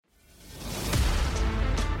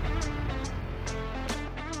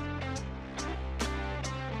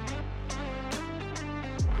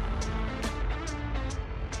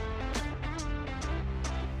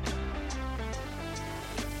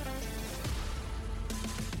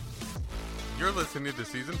You're listening to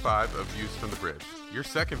Season 5 of Views from the Bridge, your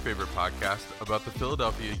second favorite podcast about the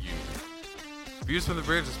Philadelphia Union. Views from the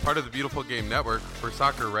Bridge is part of the Beautiful Game Network. For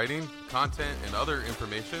soccer writing, content, and other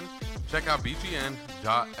information, check out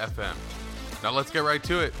bgn.fm. Now let's get right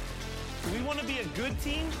to it. Do we want to be a good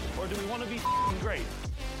team, or do we want to be great?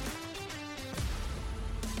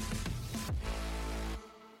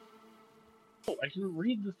 Oh, I can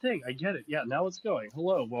read the thing. I get it. Yeah, now it's going.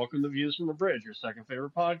 Hello, welcome to Views from the Bridge, your second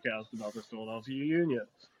favorite podcast about the Philadelphia Union,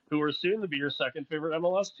 who are soon to be your second favorite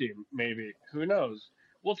MLS team. Maybe. Who knows?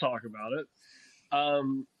 We'll talk about it.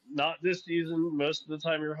 Not this season. Most of the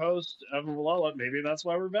time, your host, Evan Villella. Maybe that's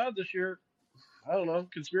why we're bad this year. I don't know.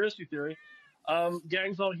 Conspiracy theory.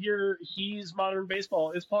 Gang's all here. He's modern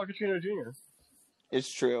baseball. It's Paul Catrino Jr.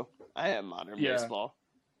 It's true. I have modern baseball.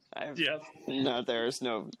 Yes. No, there is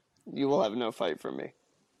no. You will have no fight from me.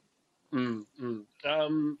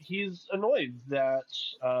 He's annoyed that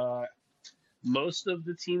most of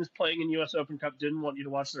the teams playing in U.S. Open Cup didn't want you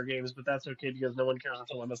to watch their games, but that's okay because no one cares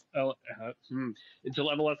until MLS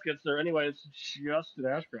gets there anyway. It's just an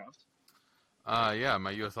Ashcraft. Yeah,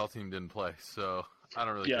 my USL team didn't play, so I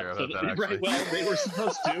don't really care about that, actually. Right, well, they were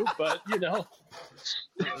supposed to, but, you know.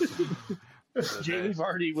 Jamie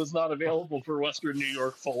Vardy was not available for Western New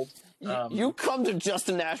York fold. You come to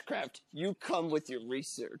Justin Ashcraft. You come with your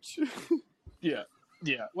research. Yeah.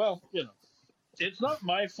 Well, you know, it's not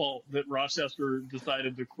my fault that Rochester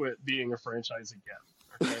decided to quit being a franchise again.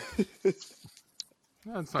 Okay?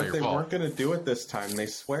 That's not your they fault. weren't going to do it this time. They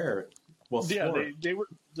swear. Well, Yeah, swore.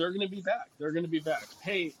 they're going to be back. They're going to be back.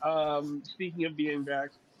 Hey, speaking of being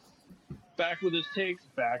back with his takes,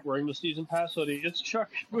 back wearing the season pass hoodie. It's Chuck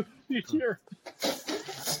Booth here.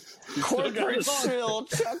 Corporate shill,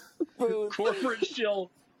 Chuck Booth. Corporate shill,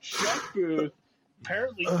 Chuck Booth.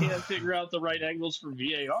 Apparently can't figure out the right angles for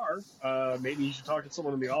VAR. Maybe you should talk to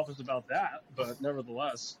someone in the office about that. But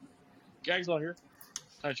nevertheless, Gag's all here.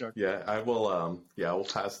 Hi, Chuck. Yeah, I will. We'll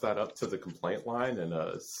pass that up to the complaint line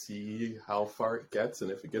and see how far it gets, and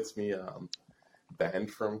if it gets me banned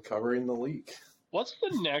from covering the league. What's the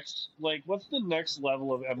next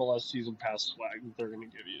level of MLS season pass swag that they're going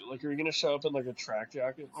to give you? Like, are you going to show up in like a track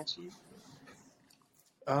jacket next week?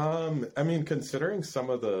 I mean, considering some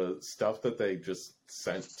of the stuff that they just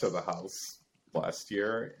sent to the house last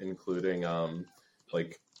year, including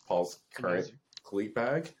like Paul's current cleat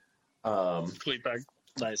bag. Cleat bag,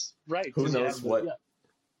 nice. Right. Who knows what? Yeah.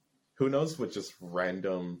 Who knows what just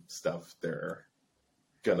random stuff they're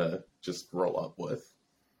gonna just roll up with.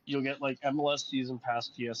 You'll get like MLS season pass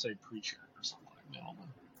TSA pre-shirt or something.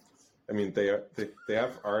 I mean, they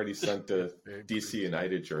have already sent a DC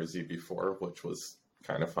United jersey before, which was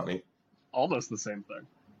kind of funny. Almost the same thing.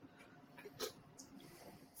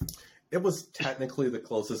 It was technically the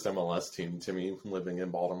closest MLS team to me living in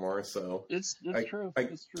Baltimore, so it's true.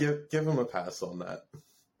 It's true. Give them a pass on that.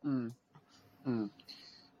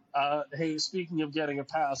 Hey, speaking of getting a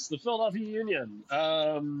pass, the Philadelphia Union.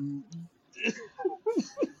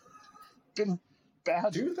 Been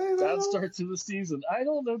bad start to the season. I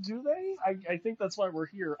don't know, do they? I think that's why we're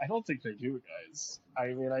here. I don't think they do, guys.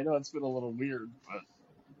 I mean, I know it's been a little weird, but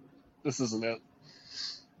this isn't it.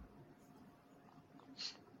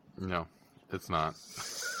 No, it's not.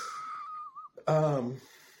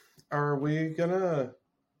 Are we gonna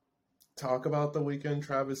talk about the weekend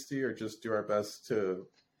travesty or just do our best to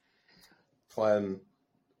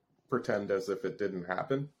pretend as if it didn't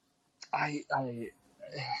happen? I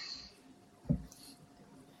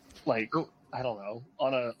don't know,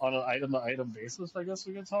 on an item to item basis, I guess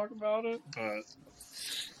we could talk about it, but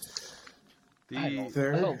I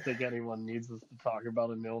don't think anyone needs us to talk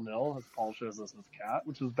about a 0-0 as Paul shows us his cat,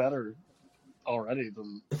 which is better already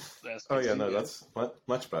than the SBC Oh yeah, no, game. that's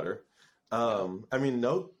much better. I mean,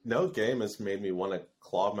 no game has made me want to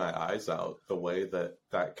claw my eyes out the way that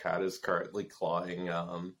cat is currently clawing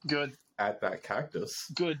Good. at that cactus.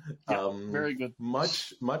 Good. Yeah, very good.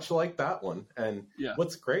 Much like that one. And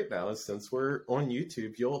what's great now is since we're on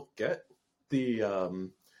YouTube, you'll get the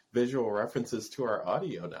visual references to our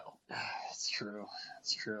audio now. It's true.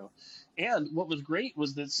 It's true. And what was great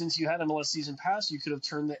was that since you had MLS Season Pass, you could have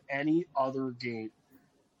turned to any other game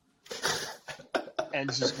and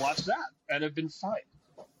just watch that, and have been fine.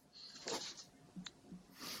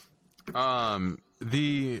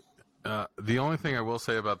 The only thing I will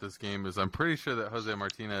say about this game is I'm pretty sure that Jose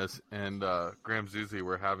Martinez and Graham Zusi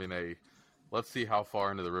were having a let's see how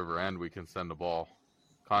far into the river end we can send a ball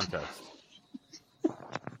contest.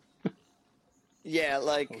 Yeah,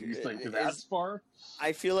 like You think that's far?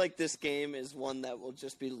 I feel like this game is one that will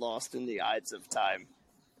just be lost in the ides of time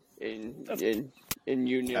in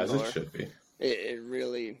Union As lore. it should be. It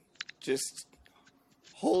really just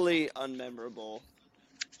wholly unmemorable.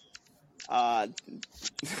 I'm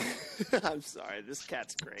sorry, this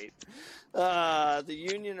cat's great. The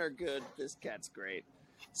Union are good. This cat's great.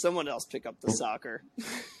 Someone else pick up the soccer.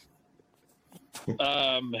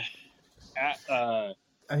 I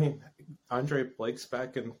mean, Andre Blake's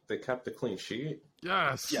back and they kept a clean sheet.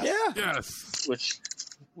 Yes. Yeah. Yes. Which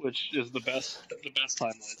is the best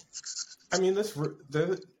timeline. I mean,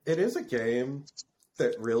 it is a game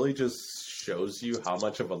that really just shows you how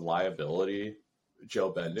much of a liability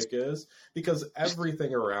Joe Bendik is, because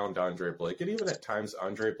everything around Andre Blake, and even at times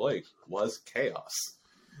Andre Blake, was chaos.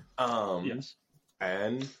 Yes.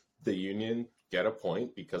 And the Union get a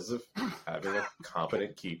point because of having a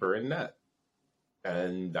competent keeper in net.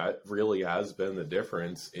 And that really has been the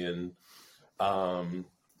difference in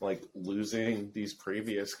losing these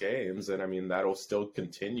previous games. And I mean, that'll still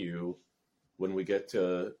continue when we get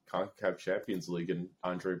to CONCACAF Champions League and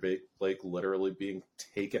Andre Blake literally being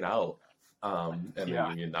taken out and the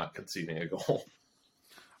Union not conceding a goal.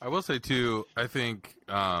 I will say, too, I think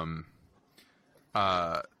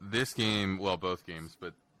this game, well, both games,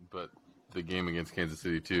 but the game against Kansas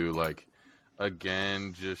City, too,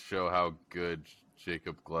 again, just show how good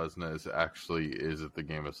Jacob Glesnes actually is at the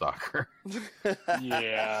game of soccer.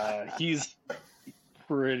 Yeah, he's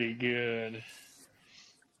pretty good.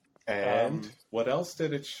 And what else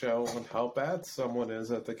did it show on how bad someone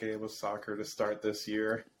is at the game of soccer to start this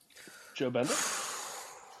year? Joe Bendik?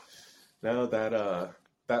 No, that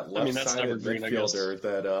left-sided midfielder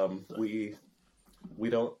that we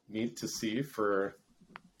don't need to see for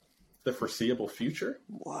the foreseeable future.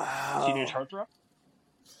 Wow. Teenage Heartthrob?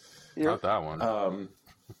 Not that one. I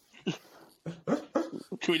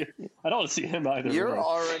don't want to see him either. You're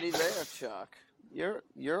already there, Chuck.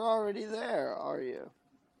 You're already there, are you?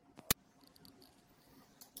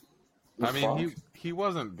 I mean, he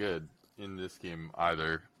wasn't good in this game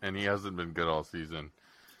either, and he hasn't been good all season.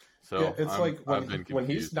 So yeah, it's when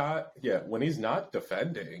he's not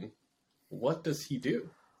defending, what does he do?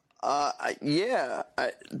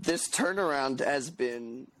 This turnaround has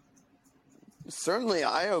been certainly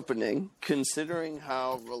eye-opening, considering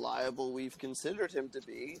how reliable we've considered him to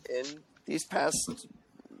be in these past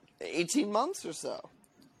 18 months or so.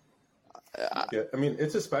 Yeah, I mean,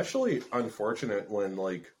 it's especially unfortunate when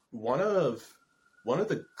one of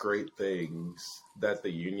the great things that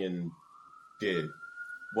the Union did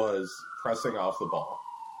was pressing off the ball,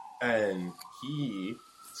 and he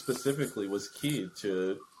specifically was key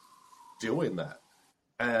to doing that.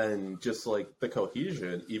 And just the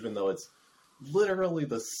cohesion, even though it's literally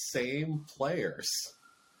the same players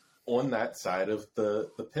on that side of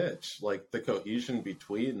the pitch, the cohesion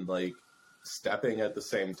between stepping at the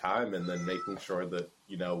same time and then making sure that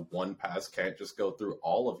one pass can't just go through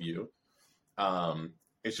all of you,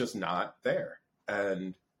 it's just not there.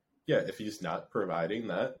 And yeah, if he's not providing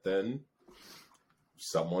that, then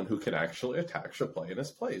someone who can actually attack should play in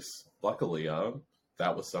his place. Luckily,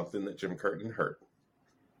 that was something that Jim Curtin heard.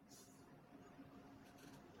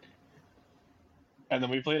 And then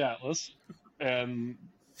we played Atlas, and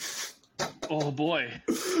oh boy,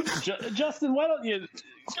 Justin, why don't you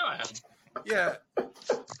go ahead? Yeah,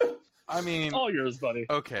 I mean, all yours, buddy.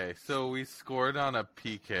 Okay, so we scored on a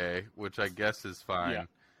PK, which I guess is fine.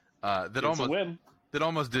 Yeah. It's a win. That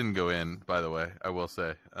almost didn't go in. By the way, I will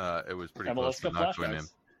say it was pretty close to not going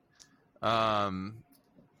in.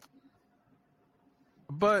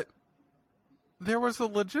 But there was a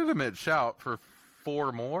legitimate shout for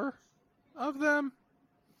 4 more of them.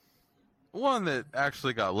 One that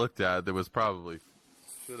actually got looked at that was probably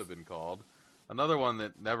should have been called. Another one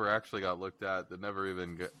that never actually got looked at, that never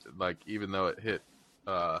even got, even though it hit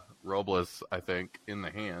Robles, I think, in the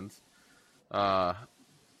hands, and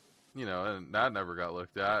that never got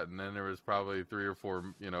looked at. And then there was probably 3 or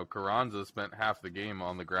 4, Carranza spent half the game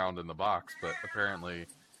on the ground in the box, but apparently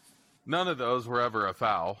none of those were ever a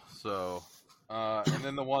foul. So, and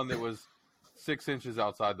then the one that was 6 inches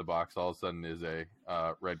outside the box all of a sudden is a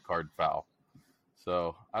red card foul.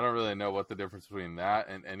 So I don't really know what the difference between that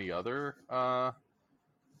and any other foul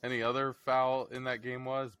in that game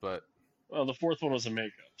was, but well, the fourth one was a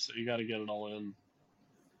makeup, so you got to get it all in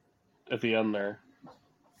at the end there.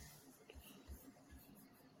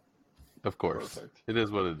 Of course, perfect. It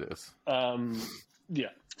is what it is.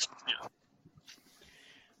 Yeah.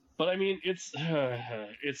 But I mean, it's a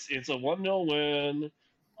 1-0 win.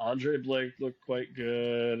 Andre Blake looked quite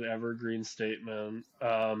good. Evergreen statement.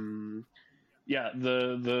 Yeah,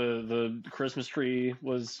 the Christmas tree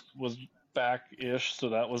was back-ish, so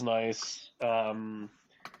that was nice. I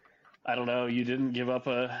don't know. You didn't give up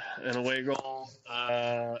an away goal.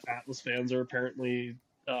 Atlas fans are apparently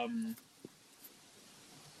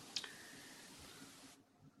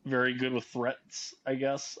very good with threats, I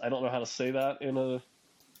guess. I don't know how to say that in a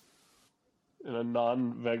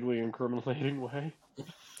non-vaguely incriminating way.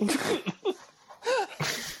 But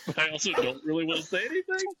I also don't really want to say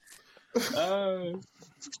anything.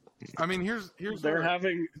 I mean, here's they're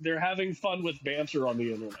having fun with banter on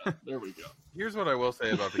the internet. There we go. Here's what I will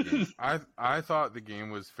say about the game. I thought the game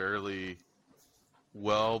was fairly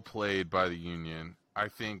well played by the Union. I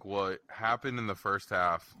think what happened in the first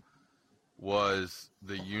half was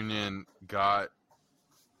the Union got,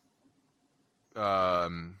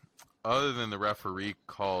 other than the referee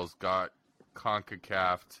calls, got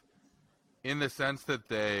CONCACAF'd in the sense that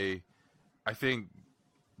they, I think,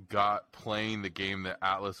 got playing the game that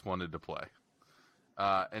Atlas wanted to play.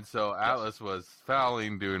 And so Atlas was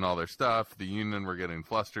fouling, doing all their stuff. The Union were getting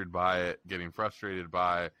flustered by it, getting frustrated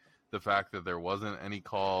by the fact that there wasn't any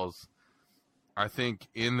calls. I think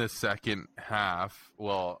in the second half,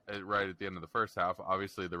 well, right at the end of the first half,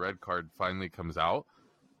 obviously the red card finally comes out.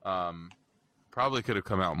 Probably could have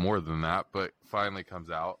come out more than that, but finally comes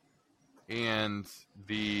out. And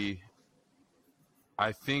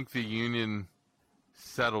I think the Union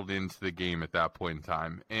settled into the game at that point in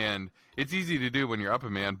time. And it's easy to do when you're up a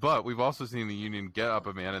man, but we've also seen the Union get up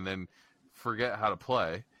a man and then forget how to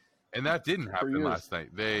play. And that didn't happen last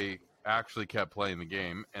night. They actually kept playing the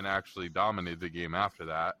game and actually dominated the game after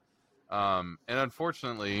that. And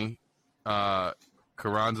unfortunately,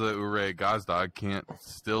 Carranza Ure Gazdag can't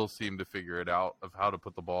still seem to figure it out of how to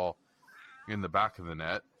put the ball in the back of the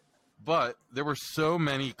net. But there were so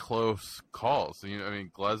many close calls. I mean,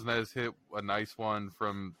 Glesnes hit a nice one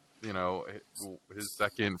from, his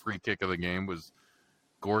second free kick of the game was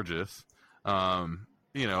gorgeous. There are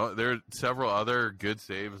several other good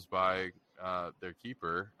saves by their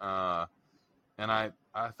keeper. And I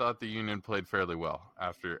thought the Union played fairly well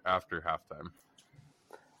after halftime.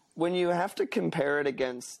 When you have to compare it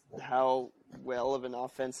against how well of an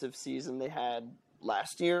offensive season they had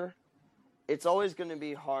last year, it's always going to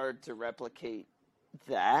be hard to replicate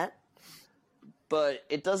that, but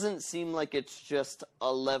it doesn't seem like it's just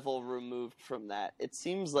a level removed from that. It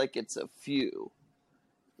seems like it's a few.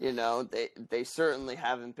 They certainly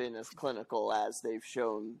haven't been as clinical as they've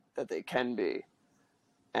shown that they can be.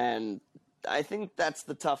 And I think that's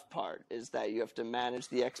the tough part, is that you have to manage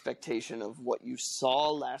the expectation of what you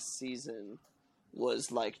saw last season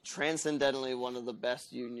was like transcendentally one of the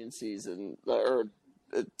best Union season or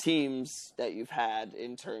teams that you've had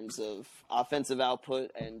in terms of offensive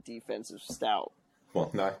output and defensive stout.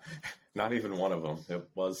 Well, not even one of them. It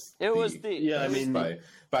was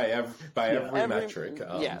by every metric.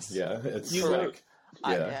 Yes. Yeah, it's correct.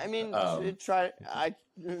 I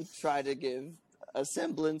try to give a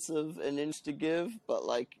semblance of an inch to give, but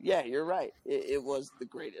you're right. It was the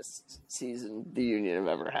greatest season the Union have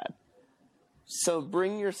ever had. So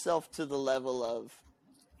bring yourself to the level of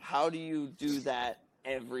how do you do that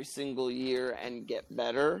every single year and get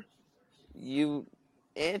better?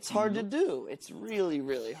 It's hard to do. It's really,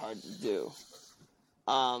 really hard to do.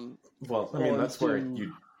 That's where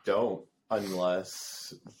you don't,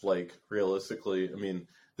 unless, realistically,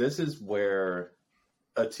 this is where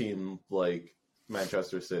a team like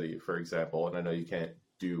Manchester City, for example, and I know you can't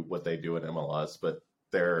do what they do in MLS, but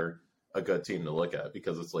they're a good team to look at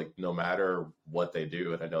because it's no matter what they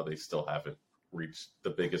do, and I know they still haven't reached the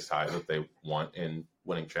biggest high that they want in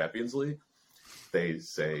winning Champions League, they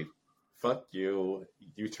say, fuck you,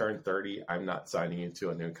 you turn 30, I'm not signing you to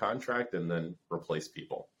a new contract, and then replace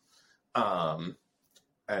people. And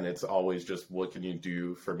it's always just, what can you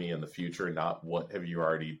do for me in the future, not what have you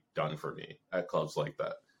already done for me at clubs like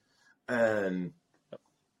that. And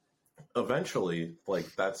eventually,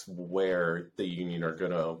 that's where the Union are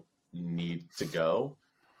going to need to go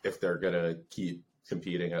if they're going to keep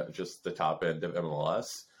competing at just the top end of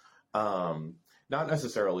MLS. Not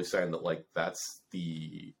necessarily saying that that's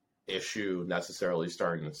the issue necessarily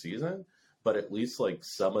starting the season, but at least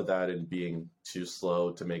some of that in being too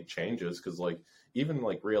slow to make changes. Because even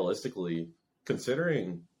realistically,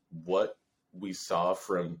 considering what we saw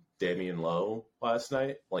from Damian Lowe last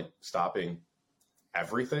night, stopping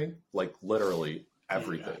everything, literally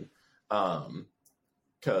everything.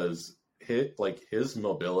 Because his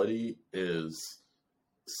mobility is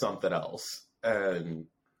something else. And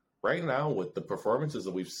right now, with the performances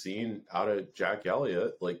that we've seen out of Jack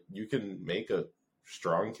Elliott, you can make a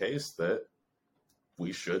strong case that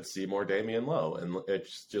we should see more Damian Lowe. And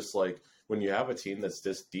it's just when you have a team that's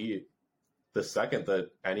this deep, the second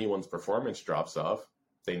that anyone's performance drops off,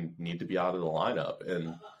 they need to be out of the lineup.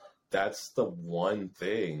 And that's the one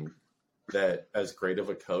thing that, as great of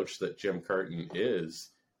a coach that Jim Curtin is,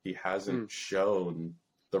 he hasn't shown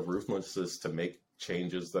the ruthlessness to make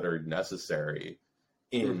changes that are necessary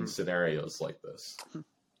in scenarios like this.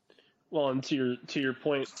 Well, and to your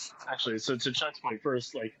point, actually, so to Chuck's point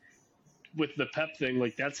first, like with the Pep thing,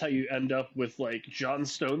 like that's how you end up with like John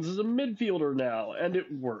Stones as a midfielder now, and it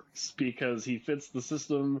works because he fits the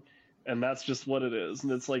system, and that's just what it is.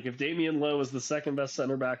 And it's like if Damian Lowe is the second best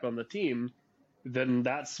center back on the team, then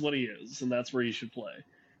that's what he is, and that's where he should play.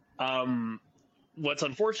 What's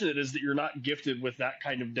unfortunate is that you're not gifted with that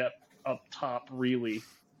kind of depth up top, really,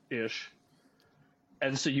 ish.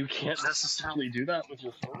 And so you can't necessarily do that with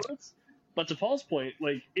your forwards. But to Paul's point,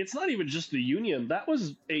 like it's not even just the Union. That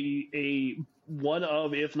was a one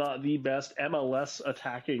of, if not the best MLS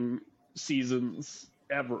attacking seasons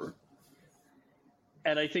ever.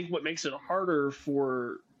 And I think what makes it harder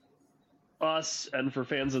for us and for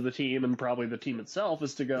fans of the team and probably the team itself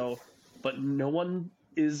is to go, but no one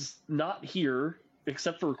is not here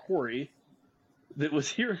except for Corey that was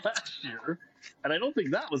here last year. And I don't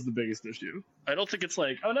think that was the biggest issue. I don't think it's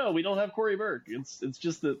like, oh no, we don't have Corey Burke. It's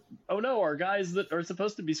just that, oh no, our guys that are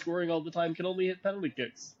supposed to be scoring all the time can only hit penalty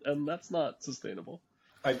kicks, and that's not sustainable.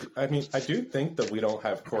 I mean, I do think that we don't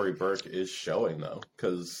have Corey Burke is showing though,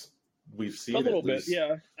 because we've seen a little at least, bit,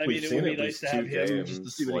 yeah. I mean, it would be nice to have him just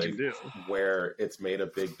to see what he can do. Where it's made a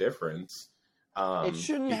big difference. It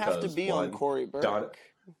shouldn't have to be on Corey Burke.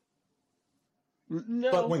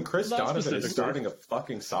 No, but when Chris Donovan is starting a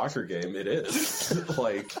fucking soccer game, it is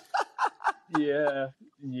like, yeah.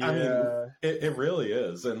 I mean, it really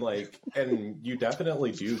is, and you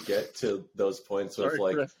definitely do get to those points of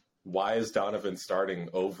Chris. Why is Donovan starting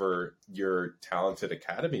over your talented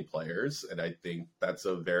academy players? And I think that's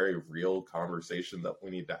a very real conversation that we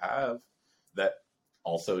need to have. That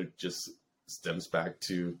also just stems back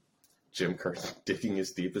to Jim Kerr digging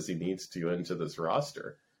as deep as he needs to into this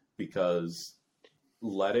roster, because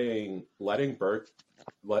letting Burke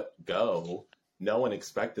let go, no one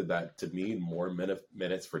expected that to mean more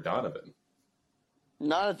minutes for Donovan.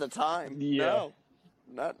 Not at the time. Yeah. No.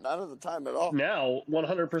 Not at the time at all. Now,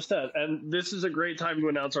 100%. And this is a great time to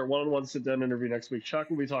announce our one-on-one sit-down interview next week. Chuck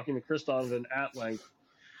will be talking to Chris Donovan at length.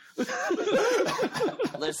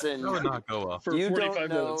 Listen, that would not go well. You don't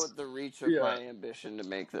know the reach of my ambition to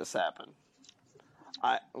make this happen.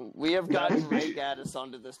 We have gotten Ray Gaddis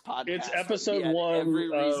onto this podcast. It's episode 1 of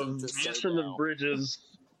Views from the Bridges.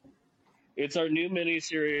 It's our new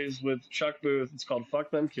mini-series with Chuck Booth. It's called Fuck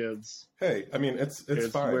Them Kids. Hey, I mean, it's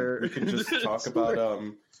fine. We can just talk about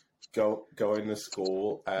going to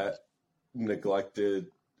school at neglected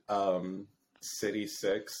City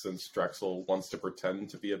 6, since Drexel wants to pretend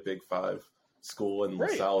to be a Big 5 school, and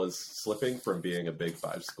LaSalle is slipping from being a Big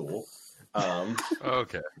 5 school.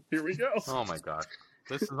 Okay. Here we go. Oh, my God.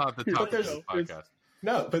 This is not the topic of the podcast.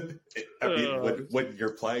 No, but I mean, when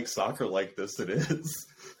you're playing soccer like this, it is.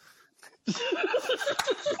 I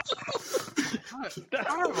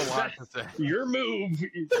have a lot to say. Your move,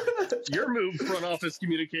 front office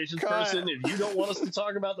communications person. If you don't want us to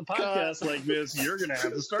talk about the podcast like this, you're going to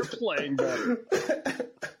have to start playing better.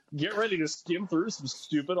 Get ready to skim through some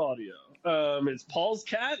stupid audio. It's Paul's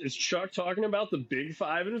cat. It's Chuck talking about the Big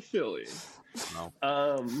 5 in Philly. No.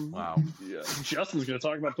 Wow. Yeah. Justin's going to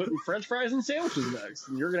talk about putting French fries in sandwiches next,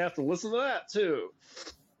 and you're going to have to listen to that too.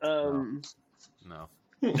 No.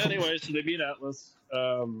 Anyway, so they beat Atlas.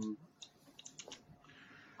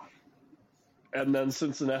 And then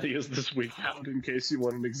Cincinnati is this week out, in case you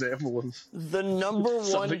want an example of the number one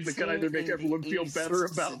something that can either make everyone feel better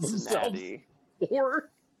about themselves or.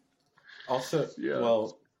 Also,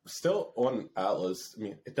 well, still on Atlas, I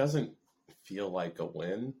mean, it doesn't feel like a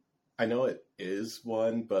win. I know it is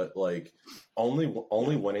one, but only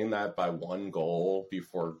winning that by 1 goal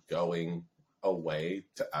before going away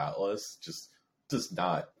to Atlas just does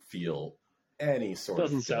not feel any sort of.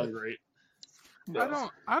 Doesn't sound great. No.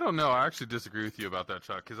 I don't know. I actually disagree with you about that,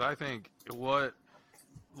 Chuck, because I think the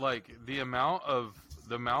amount of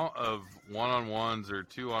 1-on-1s or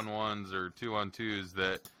 2-on-1s or 2-on-2s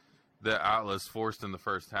that Atlas forced in the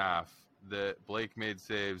first half, that Blake made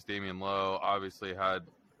saves. Damian Lowe obviously had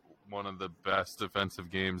one of the best defensive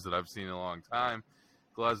games that I've seen in a long time.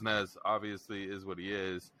 Glesnes obviously is what he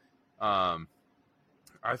is.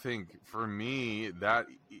 I think for me that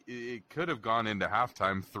it could have gone into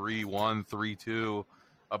halftime 3-1, 3-2,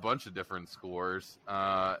 a bunch of different scores,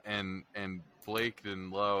 and Blake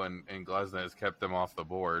and Lowe and Glesnes kept them off the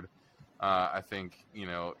board. I think you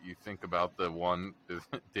think about the one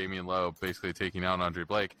Damian Lowe basically taking out Andre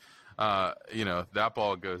Blake. That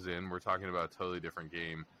ball goes in. We're talking about a totally different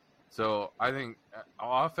game. So I think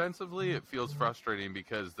offensively it feels frustrating,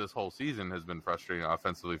 because this whole season has been frustrating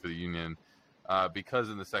offensively for the Union. Because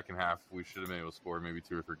in the second half we should have been able to score maybe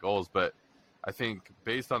 2 or 3 goals, but I think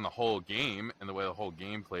based on the whole game and the way the whole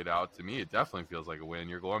game played out, to me, it definitely feels like a win.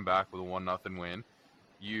 You're going back with a 1-0 win.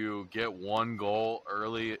 You get one goal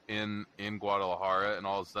early in Guadalajara, and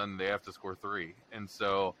all of a sudden they have to score 3. And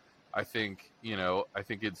so I think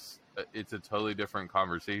it's a totally different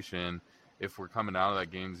conversation if we're coming out of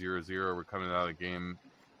that game 0-0, we're coming out of the game,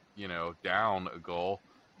 down a goal.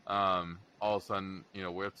 All of a sudden, we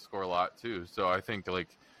have to score a lot too. So I think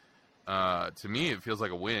to me, it feels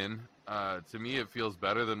like a win. To me, it feels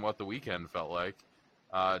better than what the weekend felt like.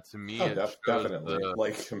 To me, it shows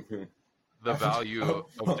definitely the value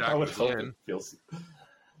of Jack McGlynn.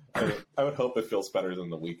 I would hope it feels better than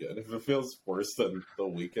the weekend. If it feels worse than the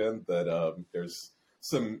weekend, that there's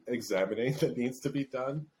some examining that needs to be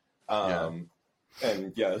done. And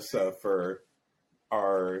yes, for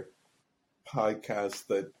our podcast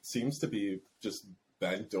that seems to be just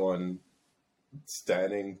bent on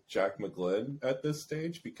standing Jack McGlynn at this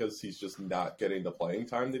stage because he's just not getting the playing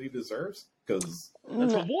time that he deserves. Because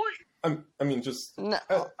that's my boy. I'm going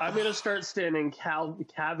to start standing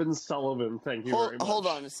Kevin Sullivan. Thank you very much. Hold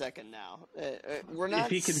on a second now. We're not.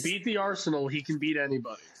 If he can beat the Arsenal, he can beat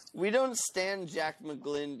anybody. We don't stand Jack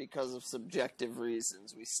McGlynn because of subjective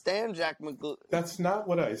reasons. We stand Jack McGlynn. That's not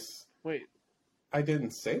what Wait. I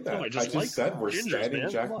didn't say that. No, I just said we're standing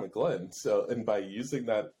Jack McGlynn. So, and by using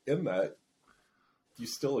that you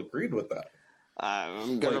still agreed with that.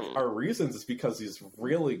 Our reasons is because he's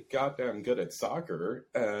really goddamn good at soccer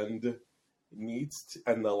and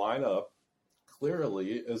and the lineup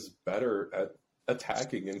clearly is better at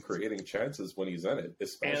attacking and creating chances when he's in it,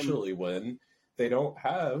 especially when they don't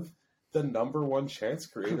have the number one chance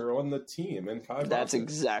creator on the team in Kai. That's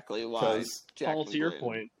exactly why Jack Paul, to your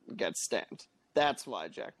point, gets stamped. That's why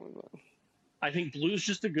Jack McGlynn. I think blue's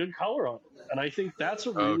just a good color on it, and I think that's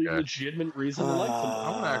a really legitimate reason to like them.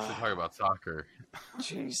 I want to actually talk about soccer.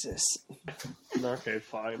 Jesus. Okay,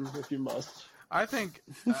 fine, if you must. I think,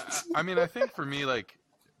 I think for me,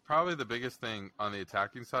 probably the biggest thing on the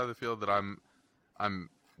attacking side of the field that I'm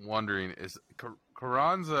wondering is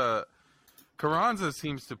Carranza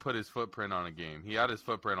seems to put his footprint on a game. He had his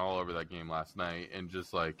footprint all over that game last night, and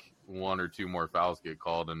just one or two more fouls get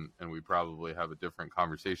called, and we probably have a different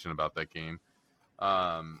conversation about that game.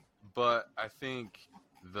 But I think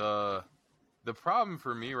the problem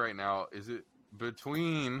for me right now is it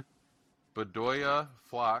between Bedoya,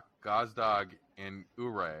 Flock, Gazdag, and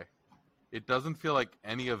Ure. It doesn't feel like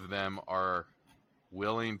any of them are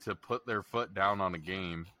willing to put their foot down on a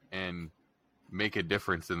game and make a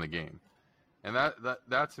difference in the game. And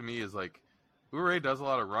that to me is Ure does a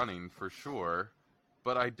lot of running for sure,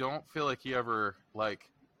 but I don't feel like he ever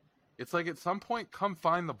it's at some point come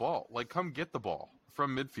find the ball, come get the ball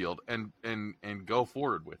from midfield and go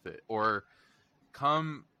forward with it, or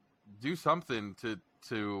come do something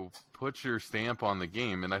to put your stamp on the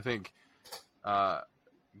game. And I think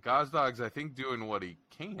Gazdag's doing what he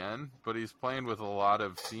can, but he's playing with a lot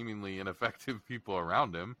of seemingly ineffective people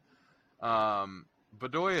around him.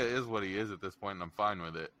 Bedoya is what he is at this point, and I'm fine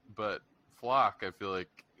with it. But Flock, I feel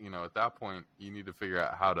like, at that point, you need to figure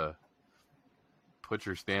out how to put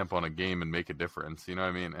your stamp on a game and make a difference. You know what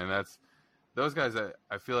I mean? And that's those guys.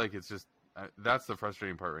 I feel like it's just that's the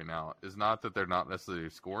frustrating part right now. Is not that they're not necessarily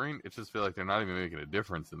scoring. It just feel like they're not even making a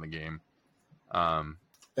difference in the game. And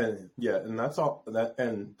that's all.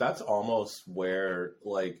 And that's almost where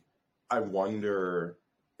I wonder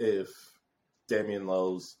if Damian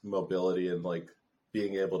Lowe's mobility and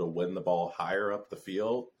being able to win the ball higher up the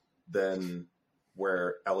field than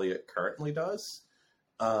where Elliott currently does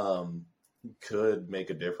could make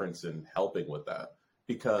a difference in helping with that.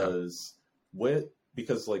 Because with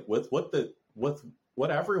what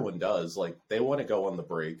everyone does, they want to go on the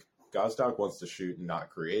break. Gazdag wants to shoot and not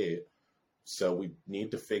create. So we need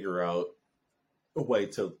to figure out a way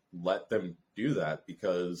to let them do that,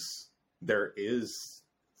 because there is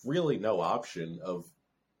really no option of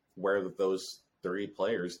where those three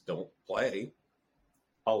players don't play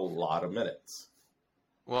a lot of minutes.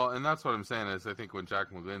 Well, and that's what I'm saying is I think when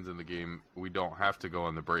Jack McGlynn's in the game, we don't have to go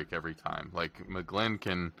on the break every time. McGlynn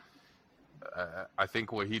can, I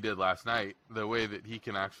think what he did last night, the way that he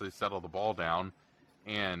can actually settle the ball down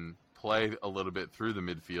and play a little bit through the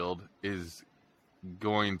midfield is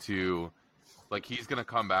going to, he's going to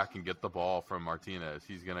come back and get the ball from Martinez.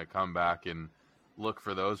 He's going to come back and look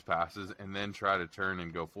for those passes and then try to turn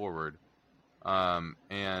and go forward.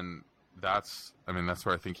 And that's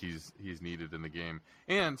where I think he's needed in the game.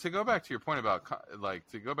 And to go back to your point about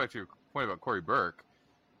Corey Burke,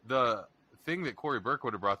 the thing that Corey Burke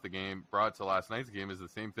would have brought to last night's game is the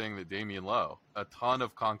same thing that Damian Lowe, a ton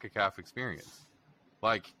of CONCACAF experience.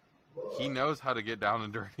 he knows how to get down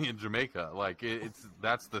and dirty in Jamaica. Like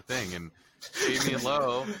that's the thing. And Damian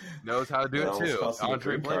Lowe knows how to do it too.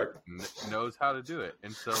 Andre Blake knows how to do it.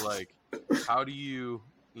 And so, like, how do you,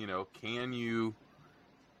 can you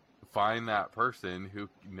find that person who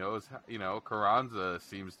knows how, Carranza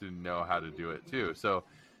seems to know how to do it too. So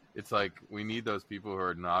it's like we need those people who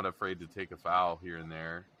are not afraid to take a foul here and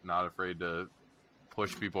there, not afraid to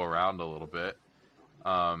push people around a little bit.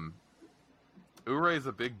 Ure is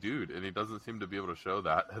a big dude, and he doesn't seem to be able to show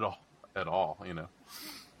that at all.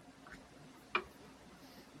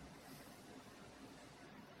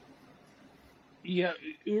 Yeah,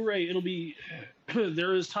 Ure, it'll be.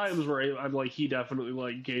 There is times where I'm like, he definitely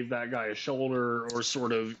like gave that guy a shoulder, or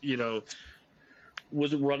sort of,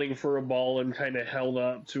 was running for a ball and kind of held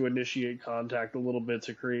up to initiate contact a little bit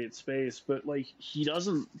to create space. But like, he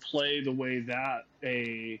doesn't play the way that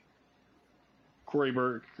a Corey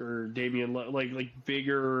Burke or Damian, like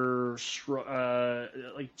bigger,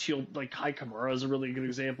 like Kai Kamara is a really good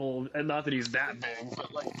example, and not that he's that big,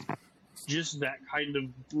 but like just that kind of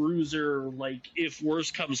bruiser. Like, if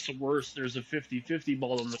worse comes to worse, there's a 50-50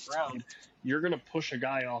 ball on the ground, you're gonna push a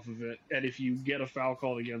guy off of it, and if you get a foul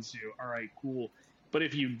called against you, all right, cool. But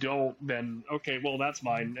if you don't, then okay, well that's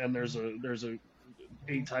mine, and there's a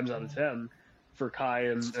 8 times out of 10 for Kai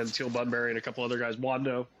and Teal Bunbury and a couple other guys.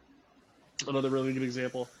 Wando, another really good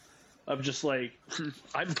example of just like,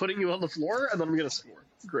 I'm putting you on the floor and then I'm gonna score.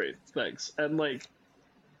 Great, thanks. And like,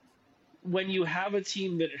 when you have a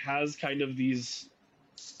team that has kind of these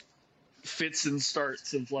fits and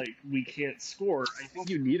starts of like, we can't score, I think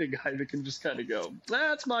you need a guy that can just kind of go,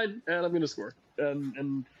 that's mine, and I'm gonna score.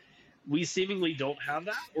 And we seemingly don't have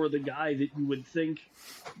that, or the guy that you would think,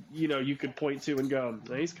 you could point to and go,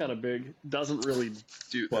 he's kind of big, doesn't really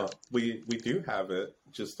do that. Well, we do have it,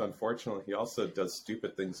 just unfortunately he also does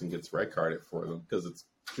stupid things and gets red carded for them because it's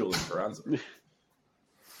Julian Carranza.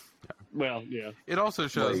 Well, yeah. It also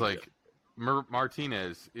shows like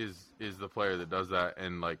Martinez is the player that does that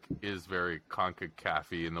and like is very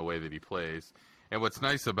CONCACAF-y in the way that he plays. And what's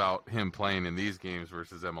nice about him playing in these games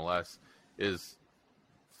versus MLS is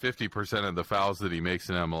 50% of the fouls that he makes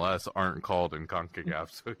in MLS aren't called in CONCACAF,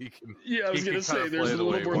 so he can. Yeah, I was gonna say there's a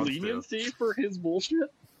little more leniency for his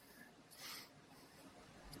bullshit.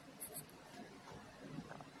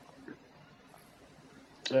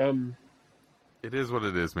 It is what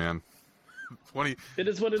it is, man. It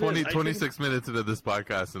is what it is. 26 minutes into this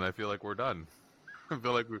podcast, and I feel like we're done. I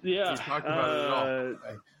feel like we've talked about it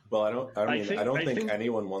all. Well, I don't think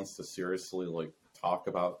anyone wants to seriously like talk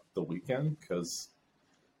about the weekend because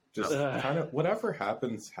just kind of whatever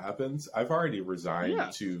happens. I've already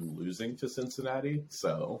resigned to losing to Cincinnati,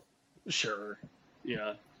 so sure,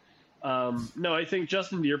 yeah. No, I think,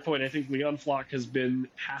 Justin, to your point, I think Leon Flock has been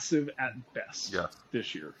passive at best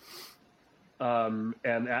this year. And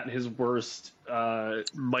at his worst,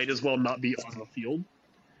 might as well not be on the field.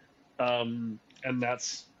 And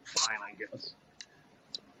that's fine, I guess.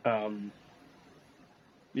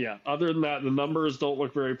 Yeah, other than that, the numbers don't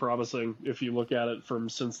look very promising. If you look at it from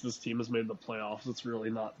since this team has made the playoffs, it's really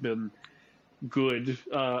not been good.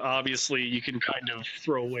 Obviously, you can kind of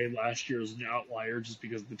throw away last year's outlier just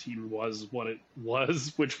because the team was what it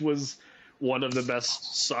was, which was one of the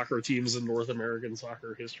best soccer teams in North American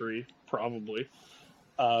soccer history, probably.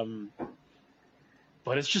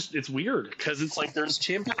 But it's weird because it's like there's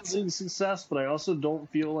Champions League success, but I also don't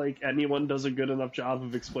feel like anyone does a good enough job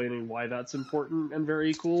of explaining why that's important and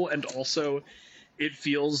very cool. And also, it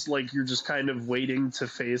feels like you're just kind of waiting to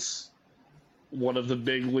face one of the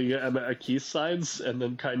big Liga MX sides and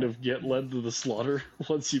then kind of get led to the slaughter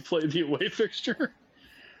once you play the away fixture.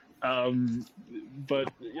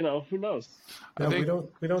 But who knows? No,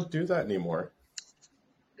 we don't do that anymore.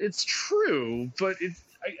 It's true, but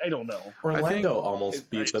I don't know. Orlando almost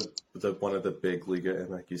beat the one of the big Liga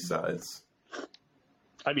MX sides.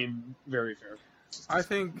 I mean, very fair. I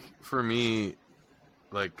think for me,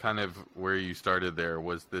 like kind of where you started there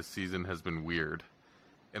was this season has been weird.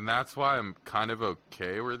 And that's why I'm kind of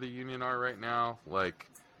okay where the Union are right now. Like,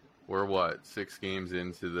 we're 6 games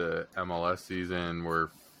into the MLS season. We're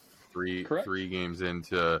three games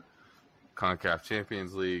into CONCACAF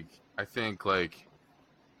Champions League. I think, like,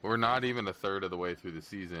 we're not even a third of the way through the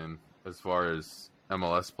season as far as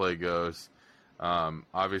MLS play goes.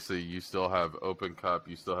 Obviously, you still have Open Cup,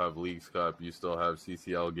 you still have Leagues Cup, you still have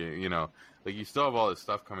CCL game. Like, you still have all this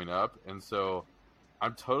stuff coming up. And so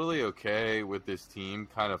I'm totally okay with this team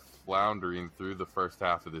kind of floundering through the first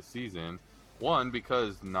half of the season. One,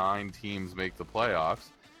 because 9 teams make the playoffs.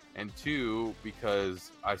 and 2,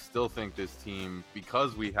 because I still think this team,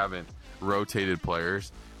 because we haven't rotated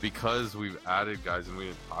players, because we've added guys, and we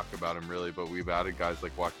didn't talk about him really, but we've added guys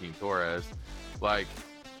like Joaquin Torres. Like,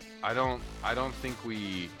 I don't think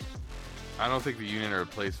the Union are a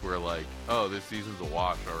place where, like, oh, this season's a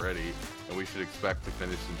wash already, and we should expect to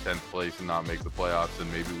finish in 10th place and not make the playoffs,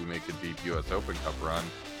 and maybe we make a deep U.S. Open Cup run.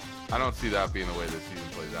 I don't see that being the way this season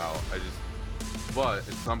plays out. But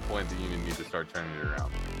at some point, the Union need to start turning it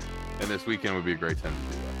around, and this weekend would be a great time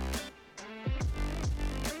to do that.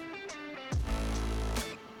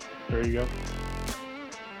 There you go.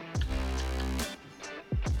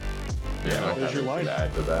 Yeah, There's your line.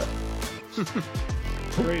 Add to that.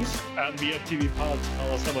 Great. At VFTV Pods,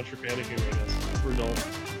 tell us how much you're panicking right now. We're done.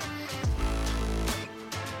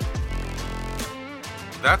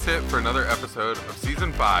 That's it for another episode of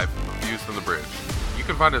Season 5 of Views from the Bridge. You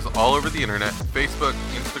can find us all over the internet, Facebook,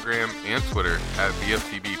 Instagram, and Twitter at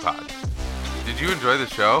VFTB Pod. Did you enjoy the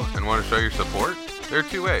show and want to show your support? There are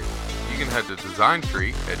 2 ways. You can head to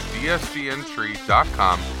DesignTree at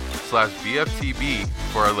dsgntree.com/VFTB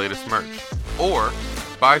for our latest merch. Or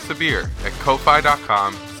buy us a beer at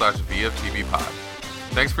ko-fi.com/VFTBpod.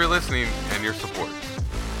 Thanks for listening and your support.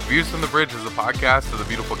 Views from the Bridge is a podcast of the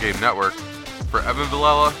Beautiful Game Network. For Evan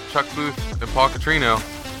Villela, Chuck Booth, and Paul Catrino,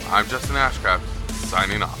 I'm Justin Ashcraft,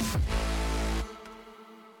 signing off.